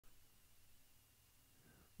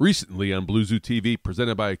Recently on BZTV,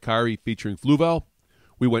 presented by Hikari featuring Fluval,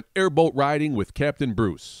 we went airboat riding with Captain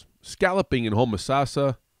Bruce, scalloping in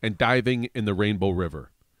Homosassa, and diving in the Rainbow River.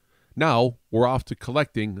 Now we're off to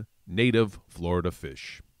collecting native Florida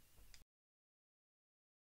fish.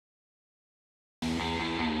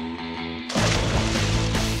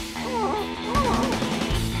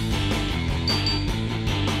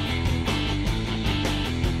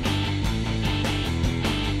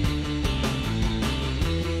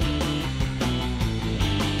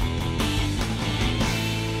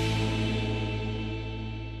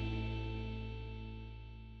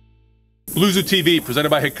 BZTV, presented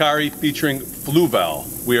by Hikari, featuring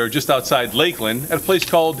Fluval. We are just outside Lakeland at a place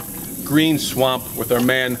called Green Swamp with our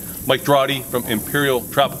man Mike Drawdy from Imperial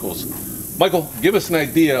Tropicals. Michael, give us an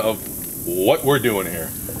idea of what we're doing here.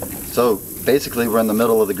 So basically we're in the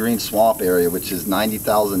middle of the Green Swamp area, which is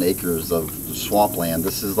 90,000 acres of swampland.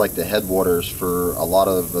 This is like the headwaters for a lot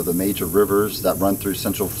of the major rivers that run through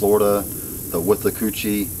central Florida, the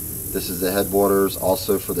Withlacoochee. This is the headwaters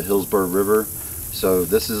also for the Hillsborough River. So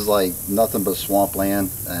this is like nothing but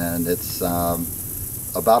swampland, and it's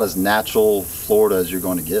about as natural Florida as you're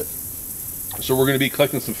going to get. So we're going to be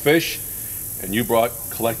collecting some fish, and you brought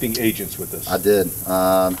collecting agents with us. I did.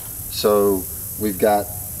 So we've got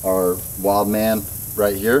our wild man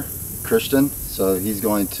right here, Christian. So he's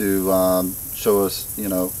going to show us, you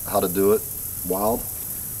know, how to do it wild.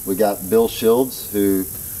 We got Bill Shields, who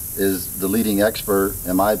is the leading expert,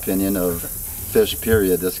 in my opinion, of fish,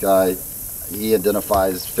 period. This guy, he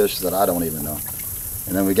identifies fish that I don't even know.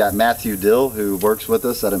 And then we got Matthew Dill, who works with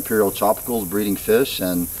us at Imperial Tropicals breeding fish,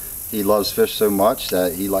 and he loves fish so much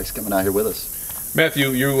that he likes coming out here with us. Matthew,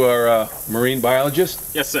 you are a marine biologist?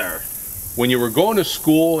 Yes, sir. When you were going to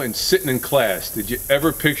school and sitting in class, did you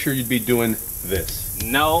ever picture you'd be doing this?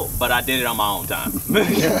 No, but I did it on my own time.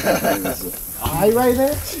 Eye right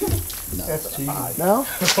there? No. That's cheese. No?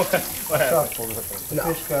 The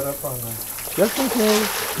fish got up on the... Just in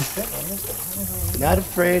case. Not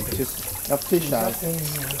afraid, just a fish eye.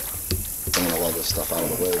 Bringing all this stuff out of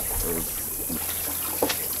the way.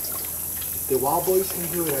 The wild boys can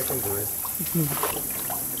do it, I can do it.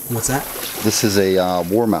 What's that? This is a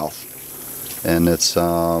warmouth, and it's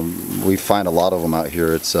we find a lot of them out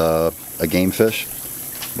here. It's a game fish,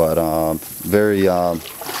 but very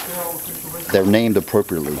they're named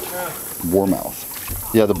appropriately. Warmouth.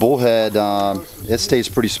 Yeah, the bullhead, it stays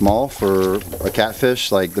pretty small for a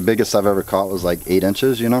catfish. Like the biggest I've ever caught was like 8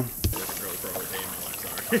 inches, you know?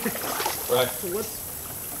 Right.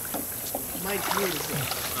 Mike,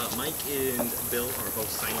 Mike and Bill are both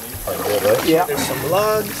seines. Right? yeah. There's some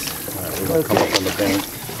lugs. Alright, we're going to come up on the bank.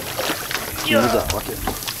 Use that bucket.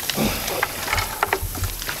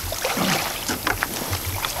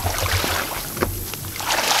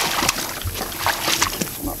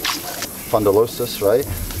 Fundulosus, right?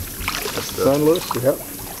 Sunless, yep.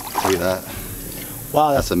 See that?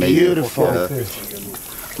 Wow, That's amazing. beautiful. Yeah. There's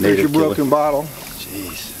Native your broken killer. bottle.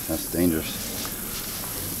 Jeez, that's dangerous.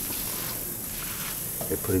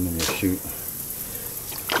 Okay, put him in your chute.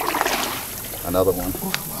 Another one.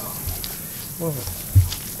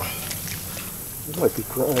 You might be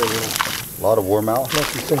crying. A lot of warmouth.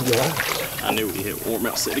 Lucky thing you are. I knew we hit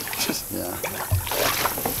Warmouth City. Yeah.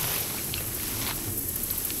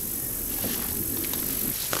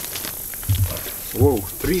 Whoa,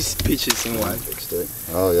 3 species in one. Big stick.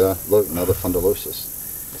 Oh yeah, look, another fundulosus.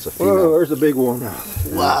 It's a Oh, female. there's a big warmouth.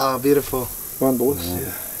 Yeah. Wow, beautiful. Fun boys.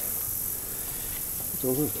 Yeah. So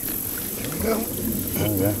look. Oh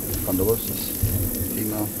yeah, fundulosus.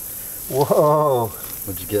 Female. Whoa.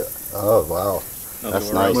 What'd you get? Oh wow,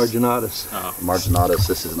 that's nice. Marginatus. Marginatus,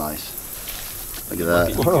 this is nice. Look at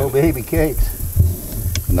that. Whoa, baby cakes.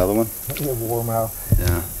 Another one? We have warmouth.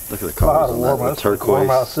 Yeah. Look at the A lot colors of on that. warmouth. The turquoise.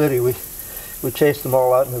 Warmouth City. We chased them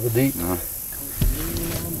all out into the deep. Yeah.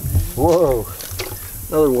 Whoa.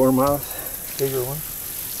 Another warmouth. Bigger one.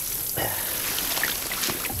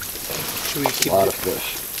 Should we A keep lot it? of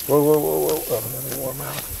fish. Whoa, whoa, whoa, whoa. Oh, another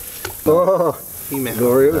warmouth. Oh, Female.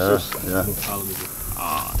 gloriosus. Yeah.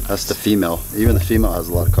 That's the female. Even the female has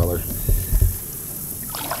a lot of color.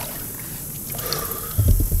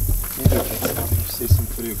 See some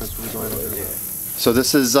video because we're going over there. So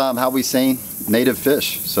this is how we seine native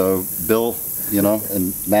fish. So Bill, you know,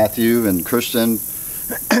 and Matthew and Christian,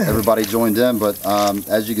 everybody joined in. But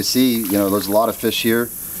as you can see, you know, there's a lot of fish here.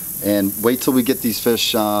 And wait till we get these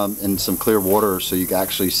fish in some clear water so you can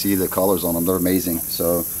actually see the colors on them. They're amazing.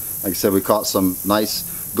 So like I said, we caught some nice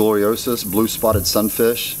gloriosus, blue spotted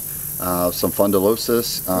sunfish, some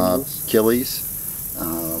fundulosus, killies.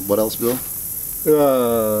 What else, Bill? We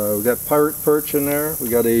got pirate perch in there. We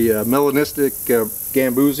got a melanistic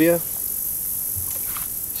gambusia.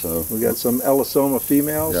 So We got some Elisoma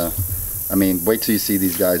females. yeah, I mean, wait till you see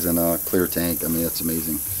these guys in a clear tank. I mean, it's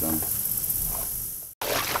amazing. So.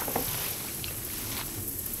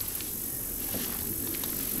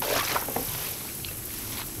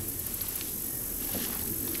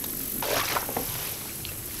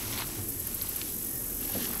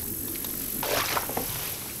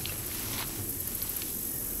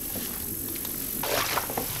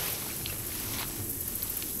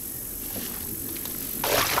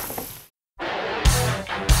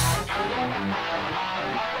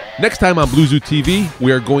 Next time on Blue Zoo TV,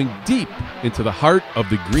 we are going deep into the heart of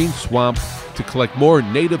the green swamp to collect more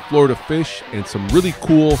native Florida fish and some really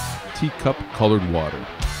cool teacup colored water.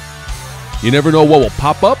 You never know what will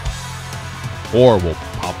pop up or will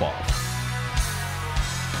pop off.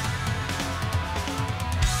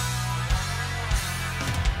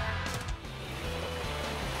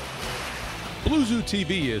 Blue Zoo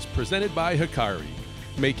TV is presented by Hikari,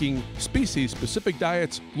 making species-specific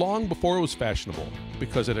diets long before it was fashionable,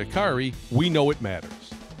 because at Hikari, we know it matters.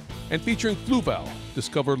 And featuring Fluval,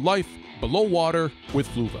 discover life below water with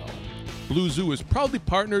Fluval. Blue Zoo is proudly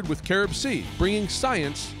partnered with Carib Sea, bringing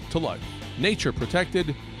science to life. Nature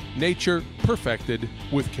protected, nature perfected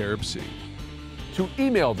with Carib Sea. To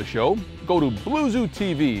email the show, go to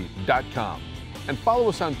bluezootv.com and follow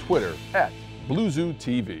us on Twitter at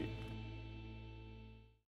BlueZooTV.